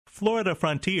Florida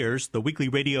Frontiers, the weekly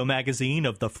radio magazine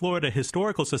of the Florida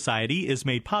Historical Society, is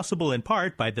made possible in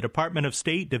part by the Department of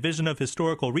State Division of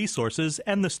Historical Resources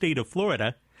and the state of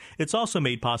Florida. It's also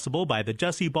made possible by the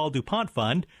Jessie Ball DuPont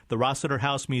Fund, the Rossiter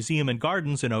House Museum and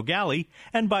Gardens in Eau Gallie,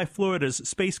 and by Florida's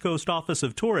Space Coast Office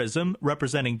of Tourism,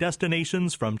 representing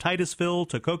destinations from Titusville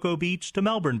to Cocoa Beach to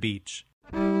Melbourne Beach.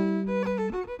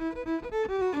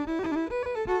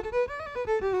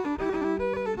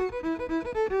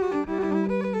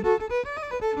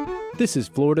 This is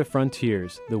Florida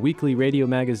Frontiers, the weekly radio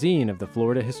magazine of the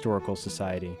Florida Historical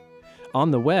Society. On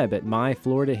the web at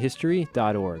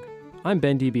myfloridahistory.org. I'm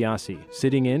Ben DiBiase,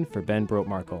 sitting in for Ben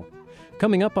Brotmarkle.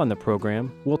 Coming up on the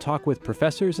program, we'll talk with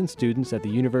professors and students at the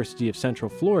University of Central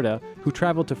Florida who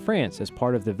traveled to France as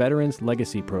part of the Veterans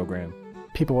Legacy Program.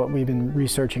 People what we've been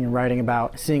researching and writing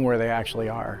about, seeing where they actually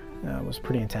are, was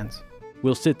pretty intense.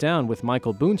 We'll sit down with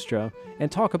Michael Boonstra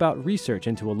and talk about research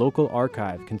into a local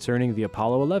archive concerning the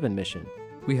Apollo 11 mission.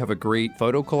 We have a great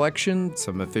photo collection,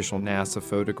 some official NASA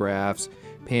photographs,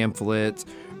 pamphlets,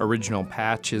 original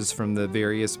patches from the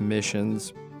various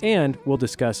missions. And we'll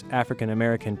discuss African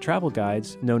American travel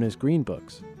guides known as Green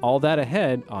Books. All that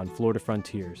ahead on Florida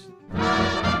Frontiers.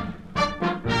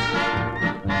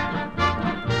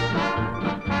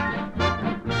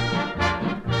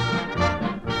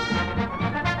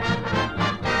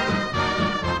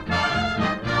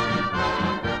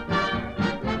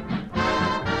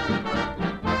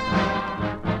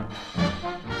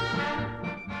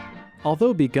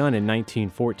 Although begun in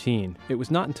 1914, it was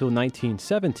not until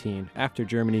 1917, after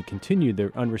Germany continued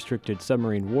their unrestricted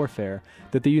submarine warfare,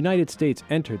 that the United States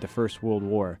entered the First World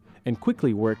War and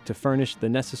quickly worked to furnish the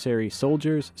necessary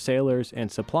soldiers, sailors,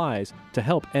 and supplies to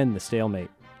help end the stalemate.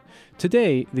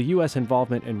 Today, the U.S.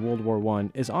 involvement in World War I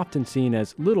is often seen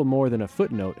as little more than a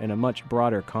footnote in a much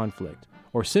broader conflict,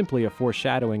 or simply a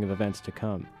foreshadowing of events to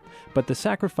come. But the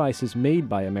sacrifices made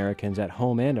by Americans at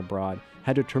home and abroad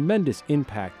had a tremendous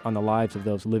impact on the lives of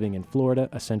those living in Florida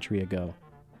a century ago.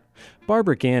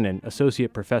 Barbara Gannon,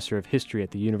 Associate Professor of History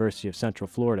at the University of Central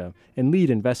Florida and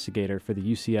lead investigator for the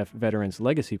UCF Veterans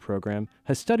Legacy Program,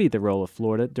 has studied the role of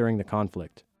Florida during the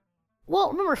conflict.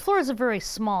 Well, remember, Florida is a very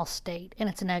small state, and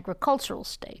it's an agricultural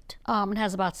state. It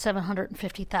has about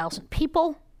 750,000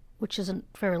 people, which isn't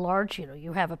very large.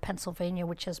 You have a Pennsylvania,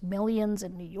 which has millions,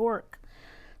 in New York.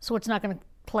 So it's not going to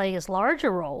play as large a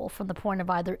role from the point of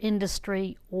either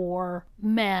industry or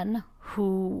men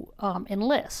who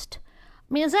enlist.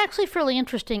 I mean, it's actually fairly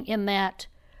interesting in that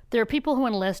there are people who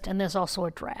enlist and there's also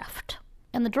a draft.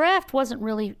 And the draft wasn't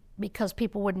really because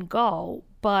people wouldn't go,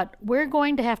 but we're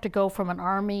going to have to go from an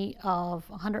army of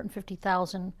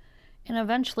 150,000 and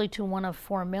eventually to one of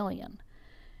 4 million.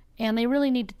 And they really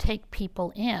need to take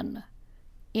people in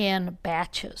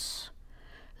batches.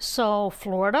 So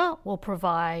Florida will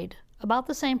provide about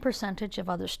the same percentage of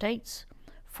other states.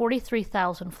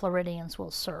 43,000 Floridians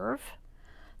will serve.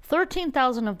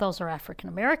 13,000 of those are African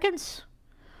Americans.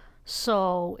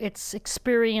 So its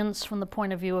experience from the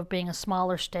point of view of being a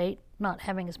smaller state, not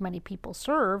having as many people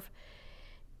serve,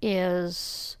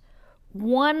 is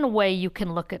one way you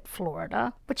can look at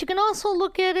Florida. But you can also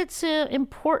look at its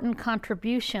important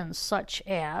contributions, such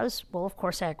as, well, of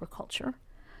course, agriculture.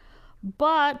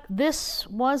 But this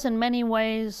was, in many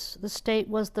ways, the state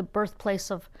was the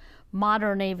birthplace of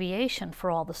modern aviation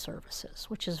for all the services,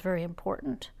 which is very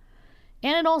important.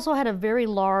 And it also had a very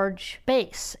large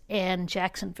base in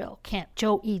Jacksonville, Camp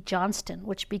Joe E. Johnston,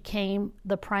 which became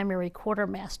the primary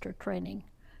quartermaster training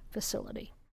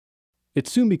facility. It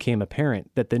soon became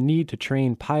apparent that the need to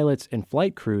train pilots and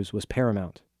flight crews was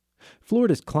paramount.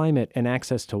 Florida's climate and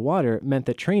access to water meant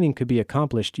that training could be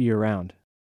accomplished year-round.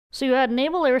 So you had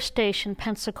Naval Air Station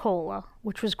Pensacola,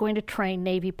 which was going to train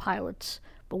Navy pilots.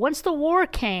 But once the war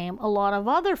came, a lot of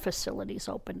other facilities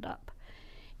opened up.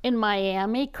 In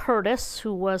Miami, Curtiss,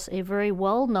 who was a very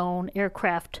well-known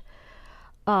aircraft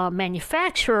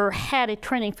manufacturer, had a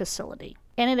training facility,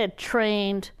 and it had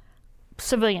trained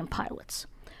civilian pilots.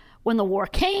 When the war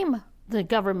came, the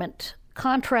government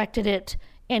contracted it,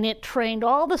 and it trained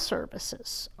all the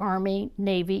services, Army,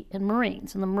 Navy, and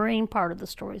Marines. And the Marine part of the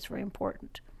story is very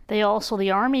important.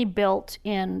 The Army built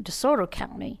in DeSoto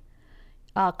County,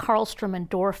 Carlstrom and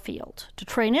Dorfield, to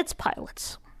train its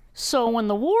pilots. So when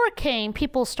the war came,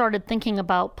 people started thinking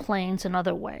about planes in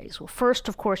other ways. Well, first,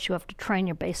 of course, you have to train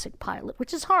your basic pilot,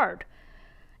 which is hard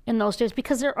in those days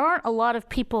because there aren't a lot of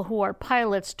people who are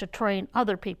pilots to train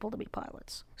other people to be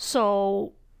pilots.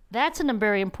 So that's a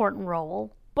very important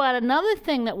role. But another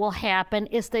thing that will happen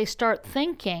is they start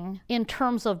thinking in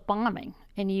terms of bombing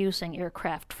and using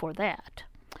aircraft for that.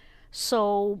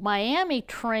 So Miami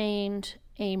trained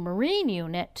a Marine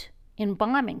unit in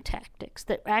bombing tactics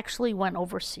that actually went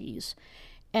overseas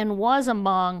and was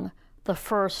among the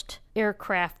first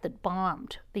aircraft that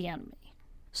bombed the enemy.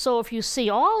 So if you see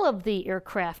all of the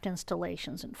aircraft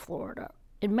installations in Florida,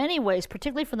 in many ways,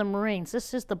 particularly for the Marines,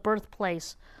 this is the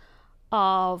birthplace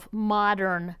of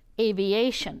modern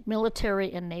aviation,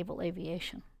 military and naval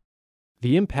aviation.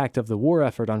 The impact of the war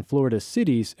effort on Florida's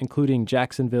cities, including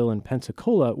Jacksonville and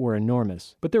Pensacola, were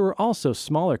enormous, but there were also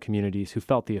smaller communities who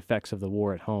felt the effects of the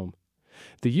war at home.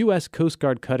 The U.S. Coast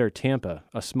Guard cutter Tampa,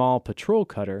 a small patrol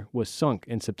cutter, was sunk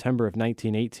in September of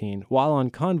 1918 while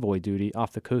on convoy duty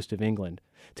off the coast of England,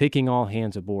 taking all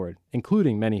hands aboard,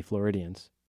 including many Floridians.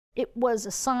 It was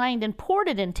assigned and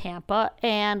ported in Tampa,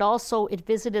 and also it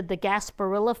visited the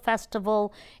Gasparilla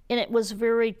Festival, and it was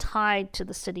very tied to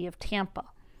the city of Tampa.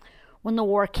 When the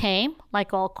war came,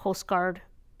 like all Coast Guard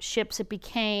ships, it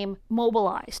became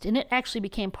mobilized, and it actually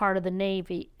became part of the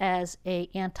Navy as an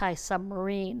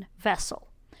anti-submarine vessel.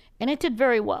 And it did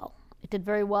very well. It did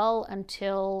very well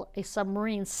until a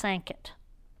submarine sank it.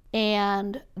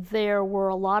 And there were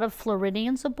a lot of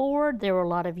Floridians aboard. There were a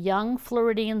lot of young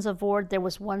Floridians aboard. There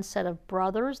was one set of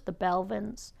brothers, the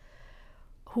Belvins,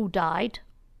 who died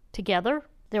together.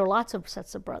 There were lots of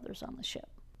sets of brothers on the ship.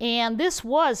 And this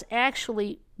was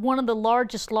actually one of the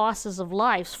largest losses of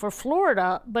lives for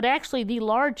Florida, but actually the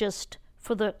largest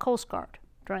for the Coast Guard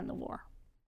during the war.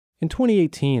 In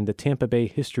 2018, the Tampa Bay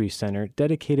History Center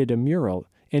dedicated a mural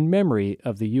in memory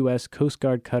of the U.S. Coast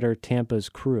Guard cutter Tampa's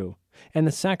crew and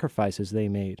the sacrifices they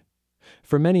made.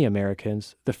 For many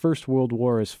Americans, the First World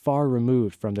War is far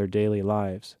removed from their daily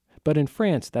lives, but in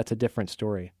France, that's a different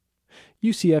story.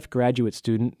 UCF graduate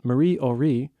student Marie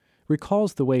Horry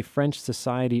recalls the way French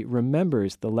society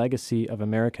remembers the legacy of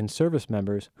American service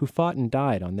members who fought and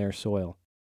died on their soil.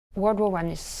 World War I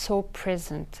is so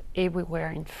present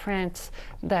everywhere in France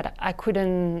that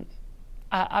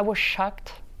I was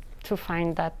shocked to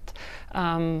find that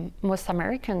most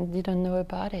Americans didn't know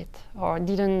about it or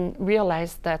didn't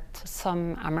realize that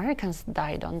some Americans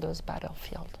died on those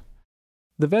battlefields.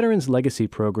 The Veterans Legacy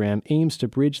Program aims to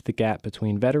bridge the gap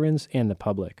between veterans and the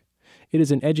public. It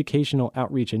is an educational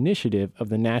outreach initiative of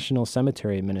the National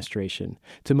Cemetery Administration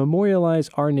to memorialize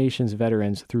our nation's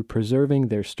veterans through preserving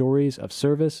their stories of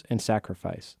service and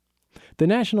sacrifice. The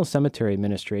National Cemetery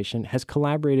Administration has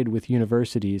collaborated with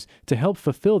universities to help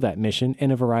fulfill that mission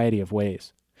in a variety of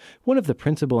ways. One of the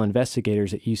principal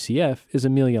investigators at UCF is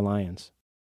Amelia Lyons.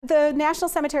 The National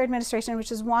Cemetery Administration,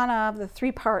 which is one of the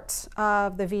three parts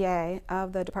of the VA,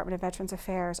 of the Department of Veterans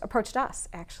Affairs, approached us,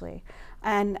 actually.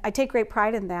 And I take great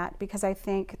pride in that because I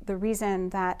think the reason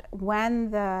that when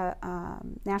the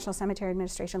National Cemetery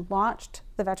Administration launched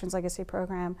the Veterans Legacy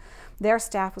Program, their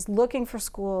staff was looking for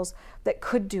schools that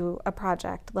could do a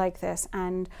project like this.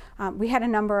 And we had a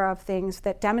number of things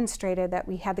that demonstrated that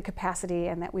we had the capacity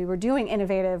and that we were doing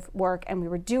innovative work and we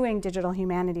were doing digital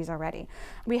humanities already.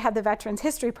 We had the Veterans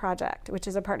History Project, which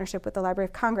is a partnership with the Library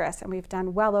of Congress, and we've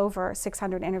done well over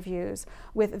 600 interviews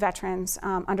with veterans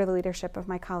under the leadership of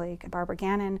my colleague, Barbara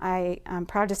Gannon. I am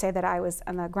proud to say that I was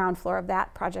on the ground floor of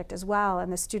that project as well,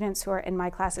 and the students who are in my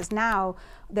classes now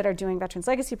that are doing Veterans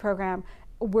Legacy Program,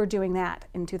 we're doing that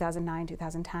in 2009,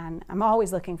 2010. I'm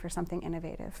always looking for something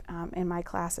innovative in my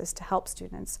classes to help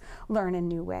students learn in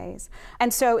new ways.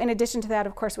 And so in addition to that,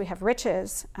 of course, we have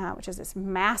Riches, which is this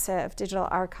massive digital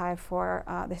archive for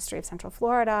the history of Central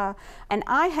Florida. And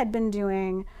I had been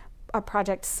doing a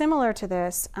project similar to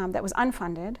this that was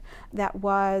unfunded. That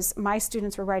was my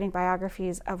students were writing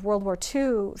biographies of World War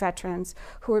II veterans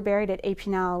who were buried at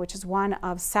Épinal, which is one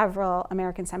of several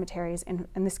American cemeteries, in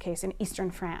this case in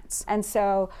eastern France. And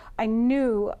so I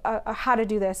knew how to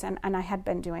do this, and I had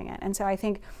been doing it. And so I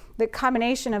think the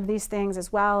combination of these things,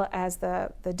 as well as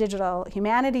the Digital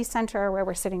Humanities Center, where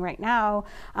we're sitting right now,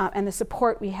 and the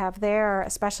support we have there,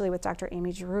 especially with Dr.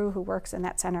 Amy Giroux, who works in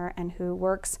that center and who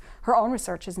works, her own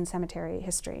research is in cemetery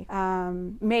history,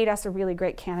 made us a really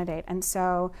great candidate. And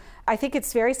so I think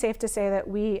it's very safe to say that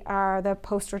we are the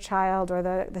poster child or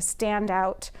the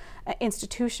standout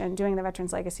institution doing the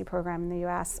Veterans Legacy Program in the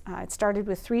U.S. It started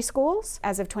with 3 schools.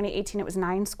 As of 2018, it was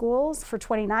 9 schools. For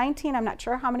 2019, I'm not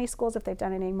sure how many schools, if they've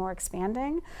done any more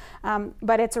expanding,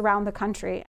 but it's around the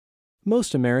country.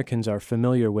 Most Americans are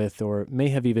familiar with or may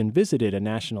have even visited a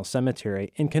national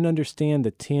cemetery and can understand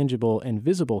the tangible and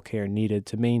visible care needed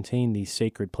to maintain these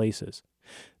sacred places.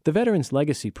 The Veterans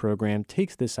Legacy Program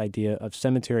takes this idea of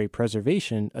cemetery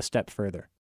preservation a step further.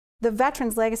 The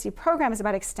Veterans Legacy Program is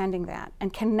about extending that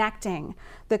and connecting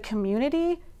the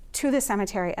community to the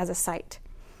cemetery as a site.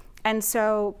 And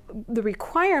so the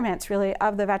requirements really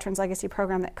of the Veterans Legacy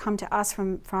Program that come to us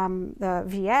from the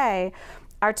VA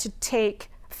are to take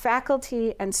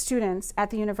faculty and students at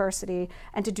the university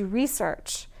and to do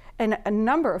research in a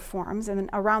number of forms, and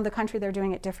around the country they're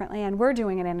doing it differently, and we're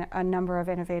doing it in a number of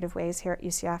innovative ways here at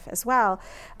UCF as well,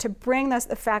 to bring the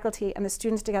faculty and the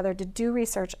students together to do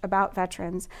research about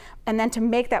veterans and then to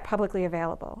make that publicly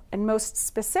available. And most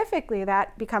specifically,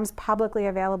 that becomes publicly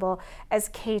available as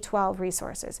K-12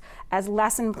 resources, as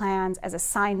lesson plans, as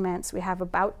assignments. We have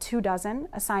about 24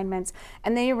 assignments,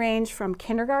 and they range from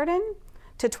kindergarten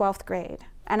to 12th grade.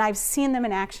 And I've seen them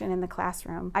in action in the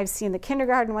classroom. I've seen the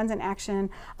kindergarten ones in action.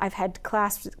 I've had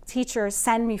class teachers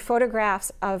send me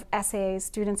photographs of essays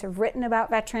students have written about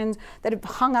veterans that have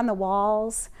hung on the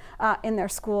walls in their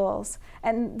schools.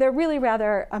 And they're really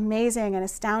rather amazing and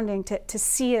astounding to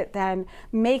see it then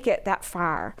make it that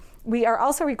far. We are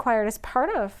also required as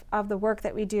part of the work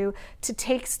that we do to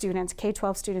take students,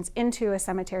 K-12 students, into a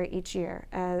cemetery each year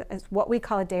as what we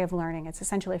call a day of learning. It's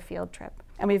essentially a field trip.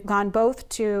 And we've gone both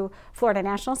to Florida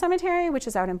National Cemetery, which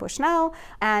is out in Bushnell,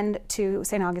 and to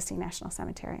St. Augustine National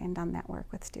Cemetery, and done that work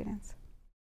with students.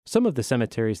 Some of the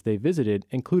cemeteries they visited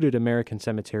included American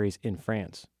cemeteries in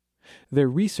France. Their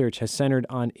research has centered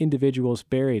on individuals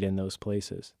buried in those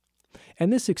places.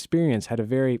 And this experience had a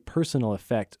very personal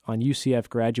effect on UCF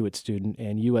graduate student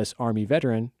and U.S. Army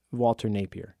veteran Walter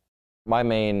Napier. My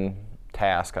main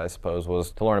task, I suppose,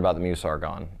 was to learn about the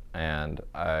Meuse-Argonne. And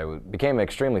I became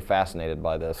extremely fascinated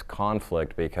by this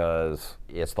conflict because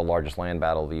it's the largest land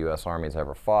battle the U.S. Army's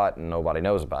ever fought, and nobody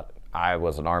knows about it. I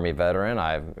was an Army veteran,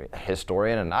 I'm a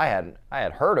historian, and I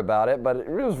had heard about it, but it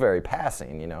was very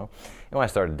passing, you know. And when I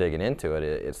started digging into it,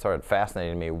 it started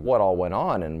fascinating me what all went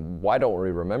on and why don't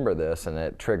we remember this, and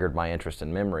it triggered my interest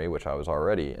in memory, which I was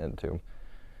already into.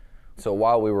 So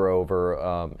while we were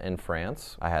over in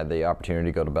France, I had the opportunity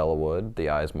to go to Bellewood, the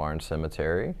Eyes-Marne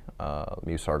Cemetery,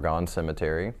 Meuse-Argonne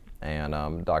Cemetery,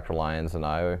 and Dr. Lyons and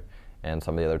I and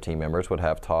some of the other team members would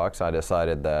have talks. I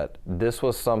decided that this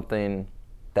was something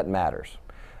that matters.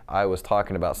 I was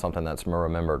talking about something that's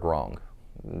remembered wrong.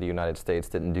 The United States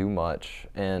didn't do much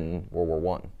in World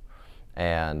War I.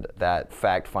 And that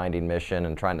fact-finding mission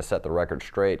and trying to set the record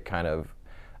straight kind of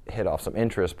hit off some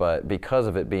interest, but because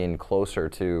of it being closer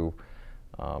to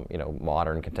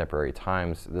modern contemporary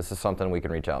times, this is something we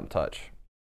can reach out and touch.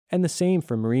 And the same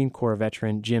for Marine Corps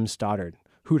veteran Jim Stoddard,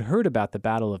 who'd heard about the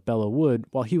Battle of Belleau Wood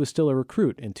while he was still a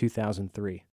recruit in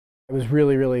 2003. It was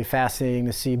really, really fascinating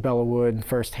to see Belleau Wood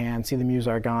firsthand, see the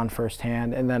Meuse-Argonne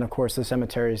firsthand, and then, of course, the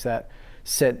cemeteries that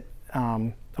sit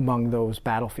among those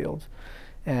battlefields,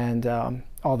 and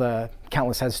all the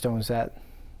countless headstones that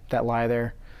lie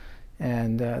there,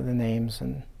 and the names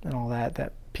and all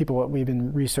that people that we've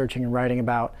been researching and writing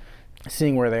about,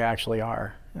 seeing where they actually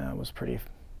are was pretty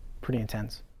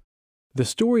intense. The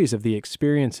stories of the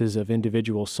experiences of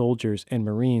individual soldiers and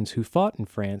Marines who fought in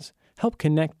France help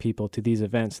connect people to these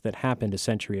events that happened a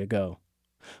century ago.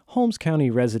 Holmes County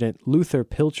resident Luther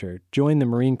Pilcher joined the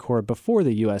Marine Corps before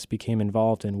the U.S. became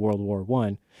involved in World War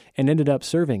I and ended up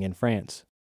serving in France.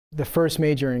 The first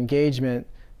major engagement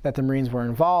that the Marines were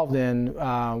involved in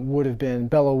would have been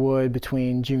Belleau Wood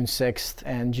between June 6th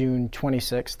and June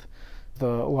 26th, the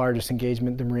largest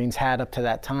engagement the Marines had up to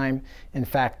that time. In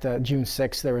fact, June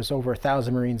 6th, there was over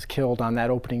 1,000 Marines killed on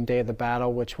that opening day of the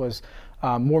battle, which was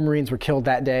more Marines were killed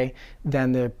that day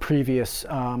than the previous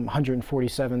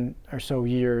 147 or so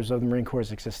years of the Marine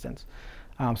Corps' existence.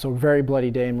 So a very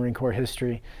bloody day in Marine Corps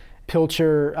history.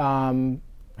 Pilcher,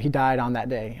 he died on that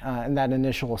day in that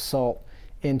initial assault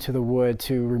into the wood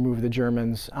to remove the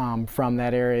Germans from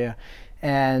that area.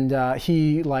 And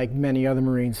he, like many other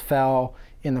Marines, fell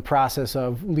in the process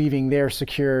of leaving their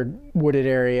secured wooded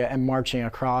area and marching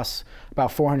across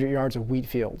about 400 yards of wheat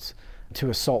fields to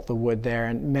assault the wood there.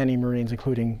 And many Marines,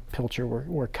 including Pilcher,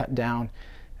 were cut down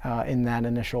in that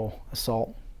initial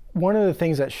assault. One of the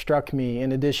things that struck me,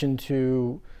 in addition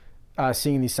to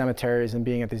seeing these cemeteries and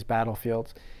being at these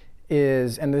battlefields,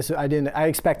 is, and this I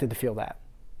expected to feel that.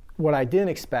 What I didn't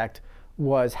expect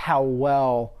was how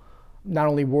well not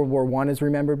only World War I is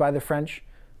remembered by the French,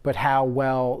 but how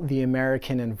well the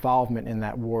American involvement in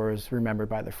that war is remembered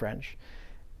by the French.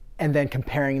 And then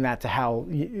comparing that to how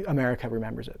America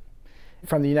remembers it.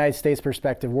 From the United States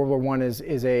perspective, World War I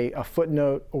is a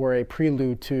footnote or a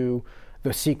prelude to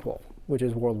the sequel, which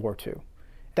is World War II.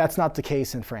 That's not the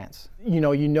case in France.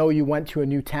 You went to a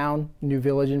new town, new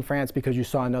village in France because you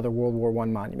saw another World War I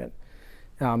monument.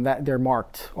 That they're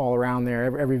marked all around there.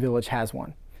 Every village has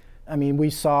one. I mean, we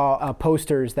saw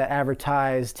posters that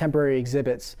advertised temporary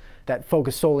exhibits that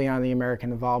focus solely on the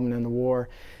American involvement in the war,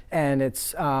 and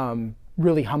it's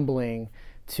really humbling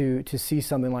to see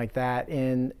something like that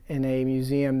in a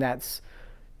museum that's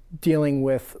dealing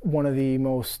with one of the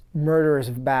most murderous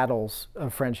battles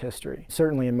of French history,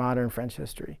 certainly in modern French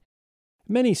history.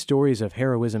 Many stories of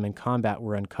heroism in combat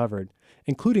were uncovered,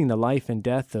 including the life and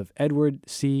death of Edward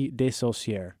C.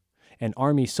 Dessauciers, an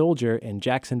Army soldier and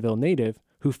Jacksonville native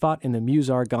who fought in the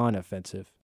Meuse-Argonne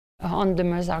offensive. On the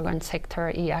Meuse-Argonne sector,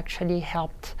 he actually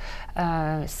helped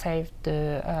save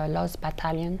the Lost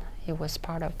Battalion. He was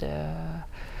part of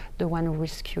the one who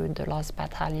rescued the Lost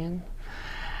Battalion.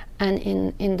 And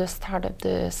in the start of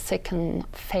the second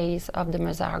phase of the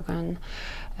Meuse-Argonne,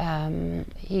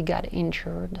 he got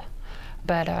injured.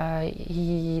 But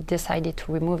he decided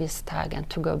to remove his tag and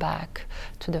to go back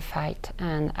to the fight.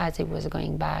 And as he was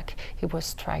going back, he was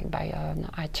struck by an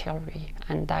artillery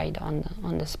and died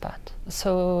on the spot.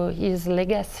 So his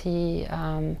legacy,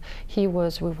 he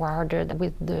was rewarded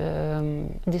with the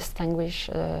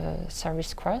Distinguished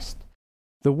Service Cross.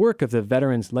 The work of the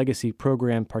Veterans Legacy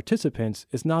Program participants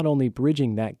is not only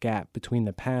bridging that gap between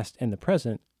the past and the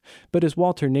present, but as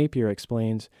Walter Napier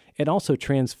explains, it also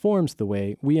transforms the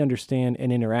way we understand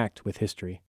and interact with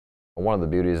history. One of the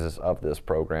beauties of this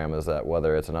program is that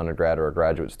whether it's an undergrad or a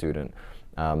graduate student,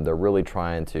 they're really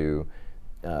trying to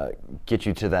get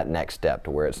you to that next step,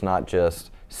 to where it's not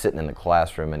just sitting in the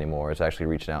classroom anymore, it's actually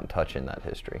reaching out and touching that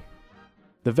history.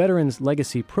 The Veterans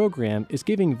Legacy Program is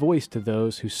giving voice to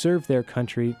those who served their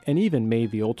country and even made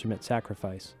the ultimate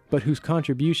sacrifice, but whose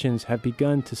contributions have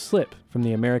begun to slip from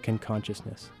the American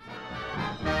consciousness.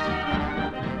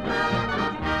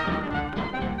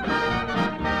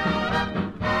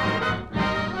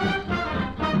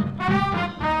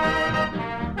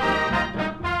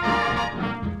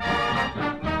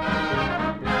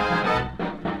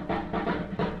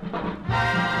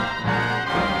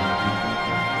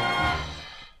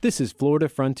 This is Florida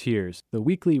Frontiers, the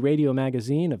weekly radio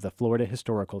magazine of the Florida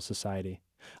Historical Society.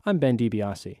 I'm Ben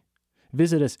DiBiase.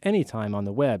 Visit us anytime on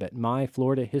the web at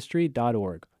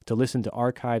myfloridahistory.org to listen to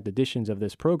archived editions of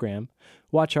this program,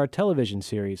 watch our television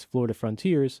series, Florida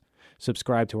Frontiers,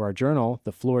 subscribe to our journal,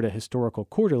 the Florida Historical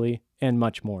Quarterly, and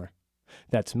much more.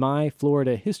 That's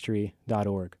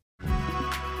myfloridahistory.org.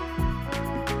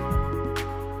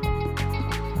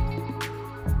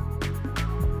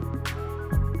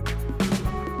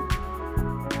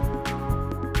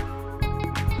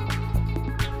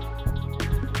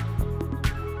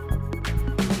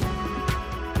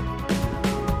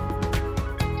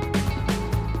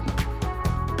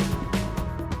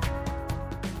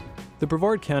 The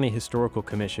Brevard County Historical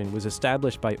Commission was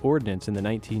established by ordinance in the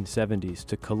 1970s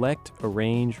to collect,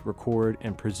 arrange, record,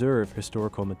 and preserve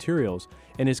historical materials,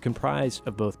 and is comprised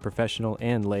of both professional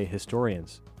and lay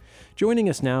historians. Joining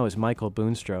us now is Michael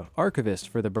Boonstra, archivist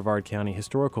for the Brevard County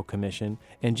Historical Commission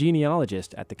and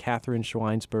genealogist at the Catherine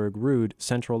Schweinsberg Rood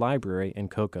Central Library in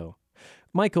Cocoa.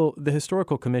 Michael, the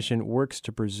Historical Commission works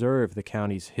to preserve the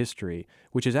county's history,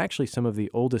 which is actually some of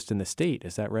the oldest in the state,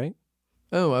 is that right?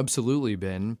 Oh, absolutely,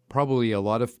 Ben. Probably a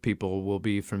lot of people will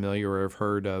be familiar or have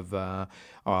heard of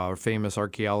our famous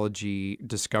archaeology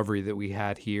discovery that we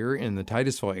had here in the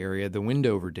Titusville area, the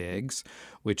Windover Digs,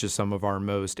 which is some of our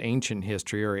most ancient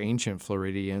history or ancient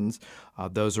Floridians.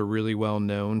 Those are really well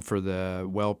known for the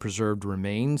well-preserved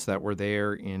remains that were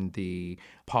there in the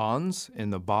ponds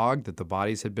in the bog, that the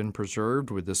bodies had been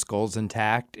preserved with the skulls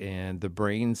intact and the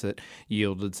brains that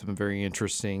yielded some very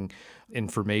interesting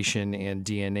information and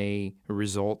DNA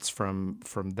results from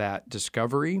that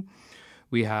discovery.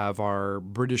 We have our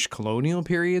British colonial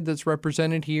period that's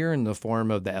represented here in the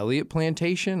form of the Elliott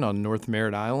Plantation on North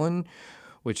Merritt Island,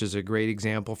 which is a great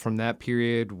example from that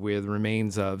period with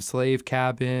remains of slave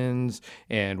cabins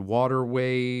and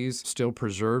waterways still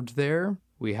preserved there.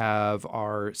 We have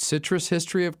our citrus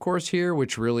history, of course, here,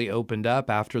 which really opened up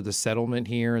after the settlement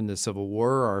here in the Civil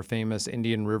War, our famous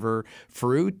Indian River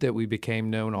fruit that we became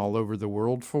known all over the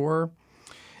world for.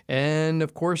 And,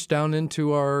 of course, down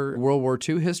into our World War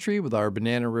II history with our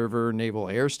Banana River Naval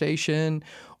Air Station,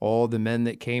 all the men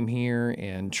that came here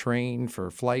and trained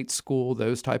for flight school,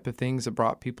 those type of things that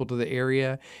brought people to the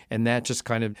area. And that just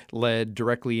kind of led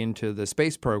directly into the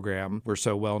space program we're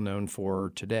so well known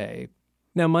for today.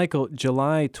 Now, Michael,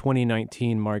 July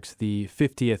 2019 marks the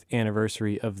 50th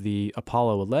anniversary of the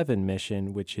Apollo 11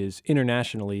 mission, which is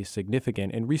internationally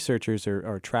significant, and researchers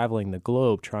are traveling the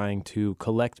globe trying to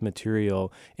collect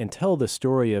material and tell the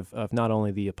story of not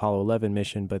only the Apollo 11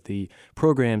 mission, but the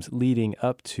programs leading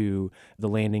up to the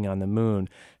landing on the moon.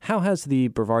 How has the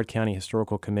Brevard County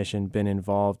Historical Commission been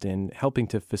involved in helping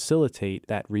to facilitate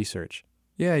that research?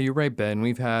 Yeah, you're right, Ben.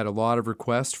 We've had a lot of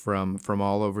requests from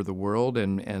all over the world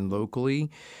and locally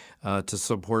to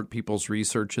support people's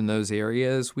research in those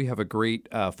areas. We have a great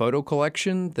photo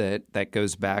collection that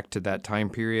goes back to that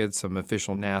time period, some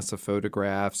official NASA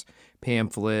photographs,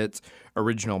 pamphlets,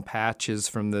 original patches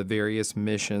from the various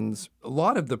missions. A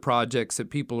lot of the projects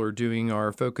that people are doing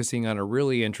are focusing on a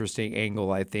really interesting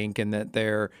angle, I think, in that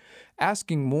they're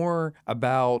asking more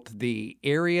about the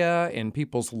area and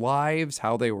people's lives,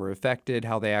 how they were affected,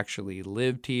 how they actually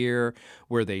lived here,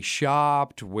 where they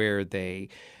shopped, where they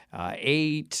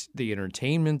ate, the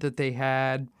entertainment that they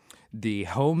had, the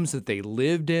homes that they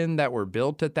lived in that were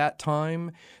built at that time.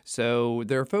 So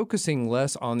they're focusing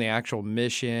less on the actual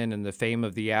mission and the fame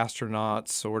of the astronauts,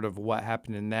 sort of what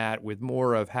happened in that, with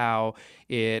more of how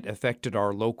it affected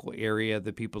our local area,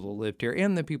 the people that lived here,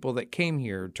 and the people that came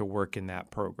here to work in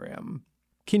that program.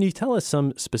 Can you tell us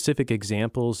some specific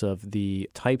examples of the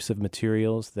types of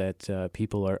materials that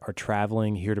people are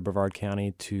traveling here to Brevard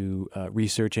County to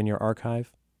research in your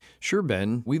archive? Sure,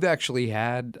 Ben. We've actually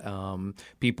had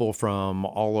people from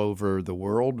all over the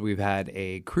world. We've had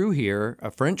a crew here, a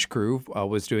French crew,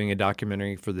 was doing a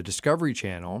documentary for the Discovery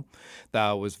Channel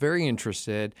that was very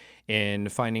interested in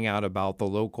finding out about the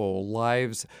local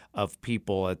lives of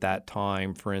people at that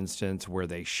time, for instance, where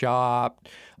they shopped,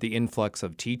 the influx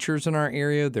of teachers in our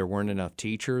area. There weren't enough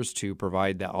teachers to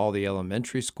provide all the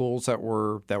elementary schools that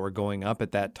were going up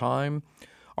at that time.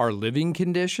 Our living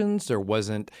conditions, there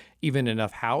wasn't even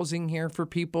enough housing here for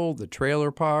people, the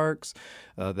trailer parks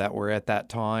that were at that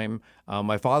time.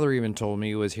 My father even told me,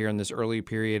 he was here in this early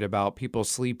period, about people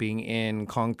sleeping in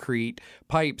concrete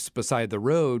pipes beside the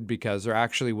road because there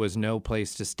actually was no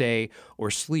place to stay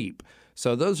or sleep.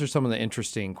 So those are some of the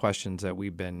interesting questions that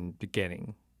we've been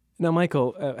getting. Now,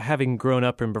 Michael, having grown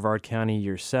up in Brevard County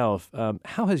yourself,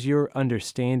 how has your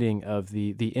understanding of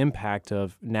the impact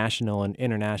of national and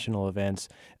international events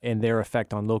and their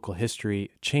effect on local history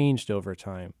changed over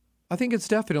time? I think it's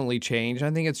definitely changed.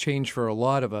 I think it's changed for a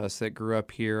lot of us that grew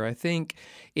up here. I think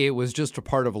it was just a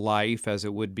part of life, as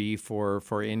it would be for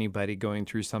anybody going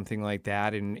through something like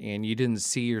that, and you didn't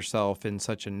see yourself in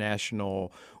such a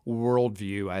national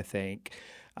worldview, I think.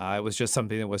 It was just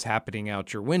something that was happening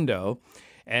out your window.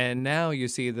 And now you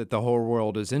see that the whole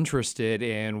world is interested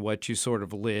in what you sort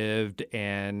of lived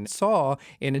and saw,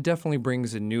 and it definitely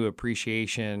brings a new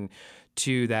appreciation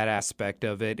to that aspect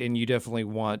of it. And you definitely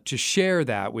want to share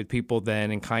that with people then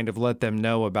and kind of let them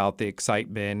know about the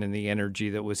excitement and the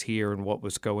energy that was here and what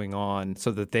was going on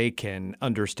so that they can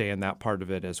understand that part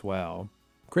of it as well.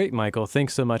 Great, Michael.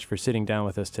 Thanks so much for sitting down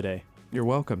with us today. You're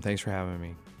welcome. Thanks for having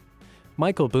me.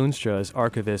 Michael Boonstra is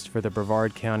archivist for the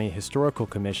Brevard County Historical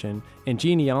Commission and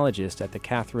genealogist at the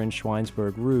Catherine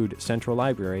Schweinsberg Rood Central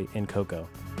Library in Cocoa.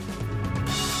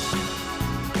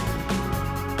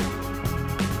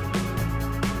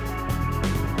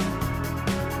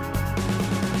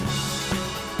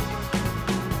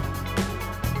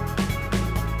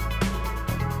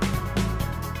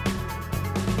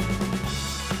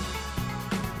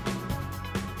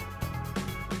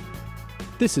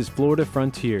 This is Florida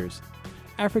Frontiers.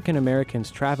 African Americans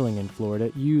traveling in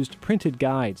Florida used printed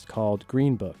guides called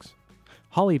Green Books.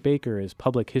 Holly Baker is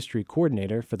Public History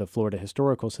Coordinator for the Florida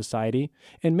Historical Society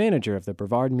and manager of the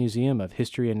Brevard Museum of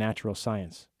History and Natural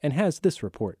Science, and has this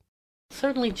report.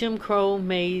 Certainly Jim Crow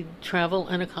made travel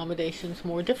and accommodations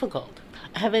more difficult.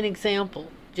 I have an example.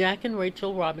 Jack and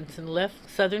Rachel Robinson left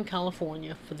Southern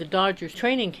California for the Dodgers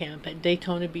training camp at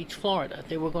Daytona Beach, Florida.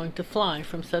 They were going to fly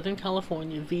from Southern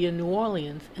California via New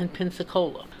Orleans and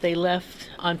Pensacola. They left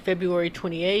on February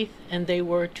 28th, and they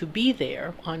were to be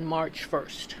there on March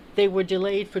 1st. They were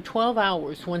delayed for 12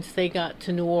 hours once they got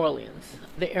to New Orleans.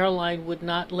 The airline would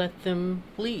not let them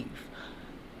leave.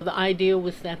 The idea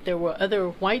was that there were other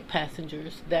white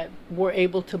passengers that were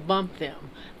able to bump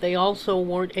them. They also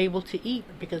weren't able to eat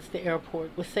because the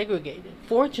airport was segregated.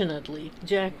 Fortunately,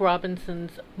 Jack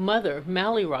Robinson's mother,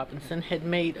 Mally Robinson, had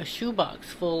made a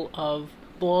shoebox full of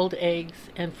boiled eggs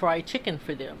and fried chicken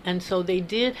for them. And so they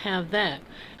did have that.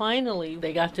 Finally,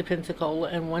 they got to Pensacola,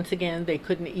 and once again, they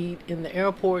couldn't eat in the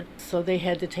airport, so they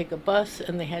had to take a bus,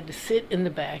 and they had to sit in the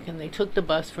back, and they took the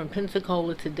bus from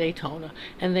Pensacola to Daytona,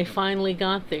 and they finally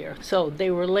got there. So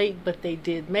they were late, but they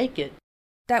did make it.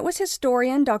 That was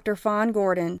historian Dr. Fawn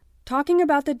Gordon talking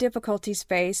about the difficulties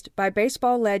faced by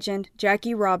baseball legend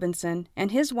Jackie Robinson and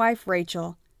his wife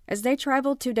Rachel as they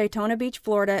traveled to Daytona Beach,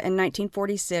 Florida in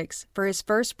 1946 for his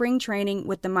first spring training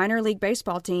with the minor league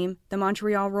baseball team, the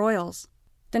Montreal Royals.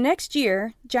 The next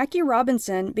year, Jackie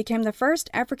Robinson became the first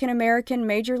African-American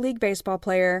Major League Baseball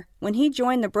player when he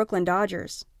joined the Brooklyn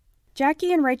Dodgers.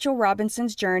 Jackie and Rachel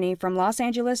Robinson's journey from Los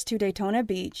Angeles to Daytona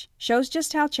Beach shows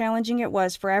just how challenging it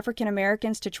was for African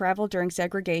Americans to travel during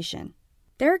segregation.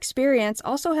 Their experience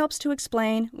also helps to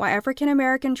explain why African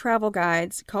American travel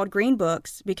guides, called Green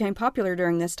Books, became popular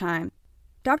during this time.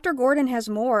 Dr. Gordon has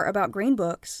more about Green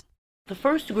Books. The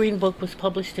first Green Book was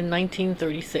published in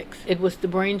 1936. It was the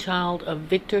brainchild of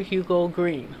Victor Hugo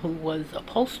Green, who was a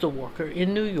postal worker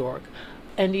in New York.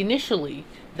 And initially,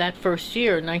 that first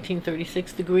year,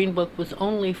 1936, the Green Book was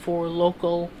only for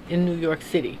local in New York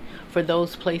City, for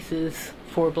those places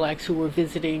for blacks who were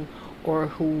visiting or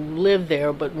who lived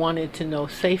there but wanted to know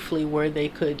safely where they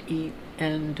could eat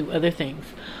and do other things.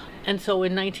 And so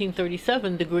in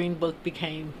 1937, the Green Book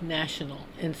became national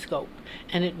in scope,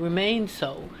 and it remained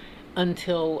so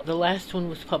until the last one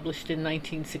was published in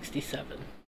 1967.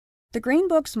 The Green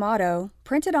Book's motto,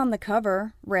 printed on the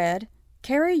cover, read,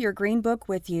 "Carry your Green Book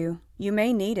with you. You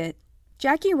may need it."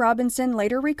 Jackie Robinson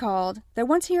later recalled that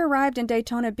once he arrived in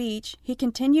Daytona Beach, he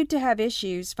continued to have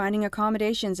issues finding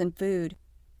accommodations and food.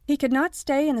 He could not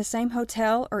stay in the same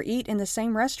hotel or eat in the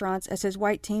same restaurants as his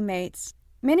white teammates.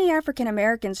 Many African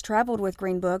Americans traveled with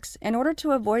Green Books in order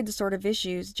to avoid the sort of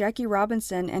issues Jackie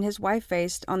Robinson and his wife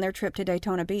faced on their trip to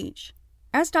Daytona Beach.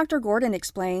 As Dr. Gordon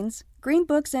explains, Green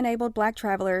Books enabled black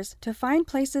travelers to find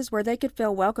places where they could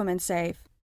feel welcome and safe.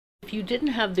 If you didn't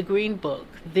have the Green Book,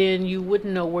 then you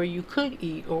wouldn't know where you could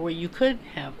eat or where you could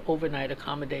have overnight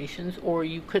accommodations, or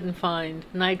you couldn't find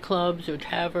nightclubs or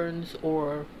taverns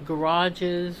or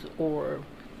garages or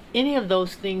any of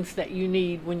those things that you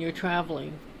need when you're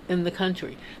traveling in the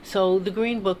country. So the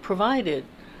Green Book provided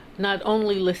not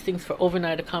only listings for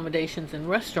overnight accommodations in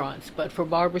restaurants, but for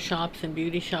barbershops and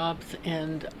beauty shops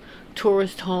and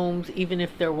tourist homes, even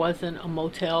if there wasn't a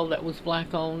motel that was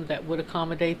black-owned that would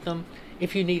accommodate them.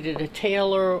 If you needed a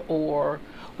tailor or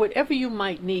whatever you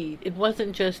might need, it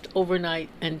wasn't just overnight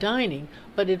and dining,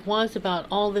 but it was about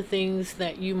all the things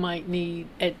that you might need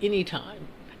at any time.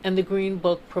 And the Green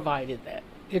Book provided that.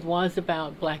 It was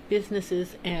about black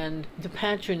businesses and the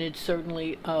patronage,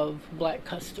 certainly, of black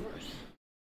customers.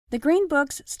 The Green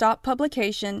Books stopped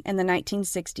publication in the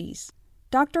 1960s.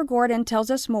 Dr. Gordon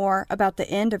tells us more about the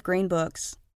end of Green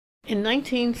Books. In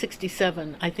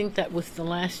 1967, I think that was the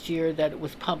last year that it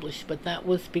was published, but that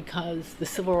was because the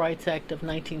Civil Rights Act of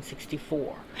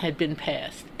 1964 had been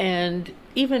passed. And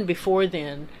even before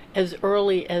then, as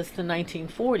early as the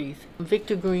 1940s,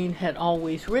 Victor Green had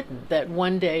always written that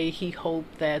one day he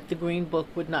hoped that the Green Book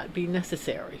would not be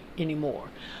necessary anymore.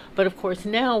 But of course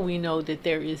now we know that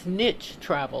there is niche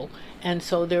travel, and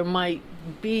so there might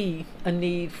be a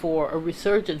need for a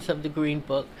resurgence of the Green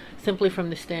Book simply from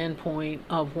the standpoint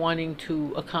of wanting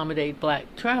to accommodate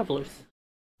black travelers.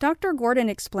 Dr. Gordon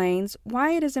explains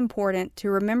why it is important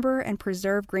to remember and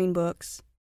preserve Green Books.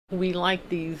 We like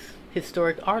these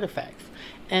historic artifacts,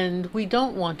 and we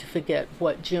don't want to forget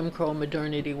what Jim Crow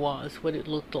modernity was, what it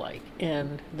looked like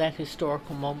in that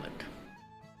historical moment.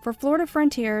 For Florida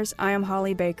Frontiers, I am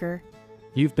Holly Baker.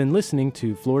 You've been listening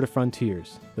to Florida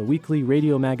Frontiers, the weekly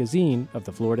radio magazine of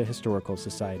the Florida Historical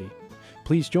Society.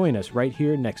 Please join us right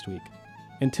here next week.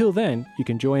 Until then, you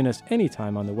can join us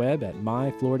anytime on the web at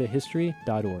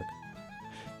myfloridahistory.org.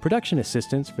 Production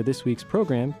assistance for this week's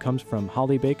program comes from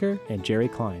Holly Baker and Jerry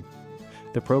Klein.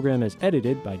 The program is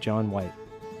edited by John White.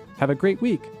 Have a great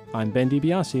week. I'm Ben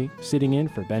DiBiase, sitting in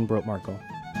for Ben Brotmarkle.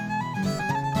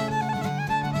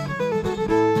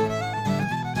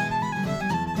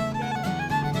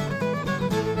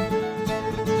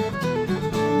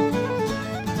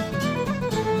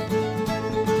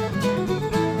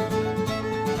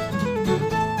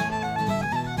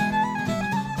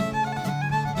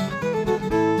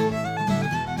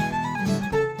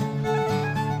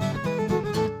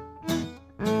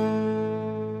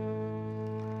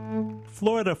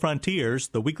 Florida Frontiers,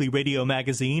 the weekly radio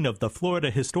magazine of the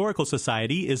Florida Historical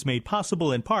Society, is made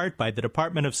possible in part by the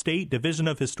Department of State Division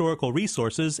of Historical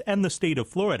Resources and the state of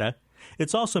Florida.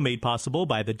 It's also made possible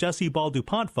by the Jessie Ball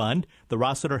DuPont Fund, the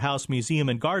Rossiter House Museum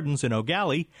and Gardens in Eau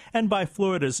Gallie, and by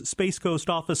Florida's Space Coast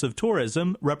Office of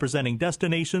Tourism, representing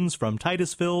destinations from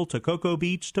Titusville to Cocoa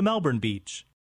Beach to Melbourne Beach.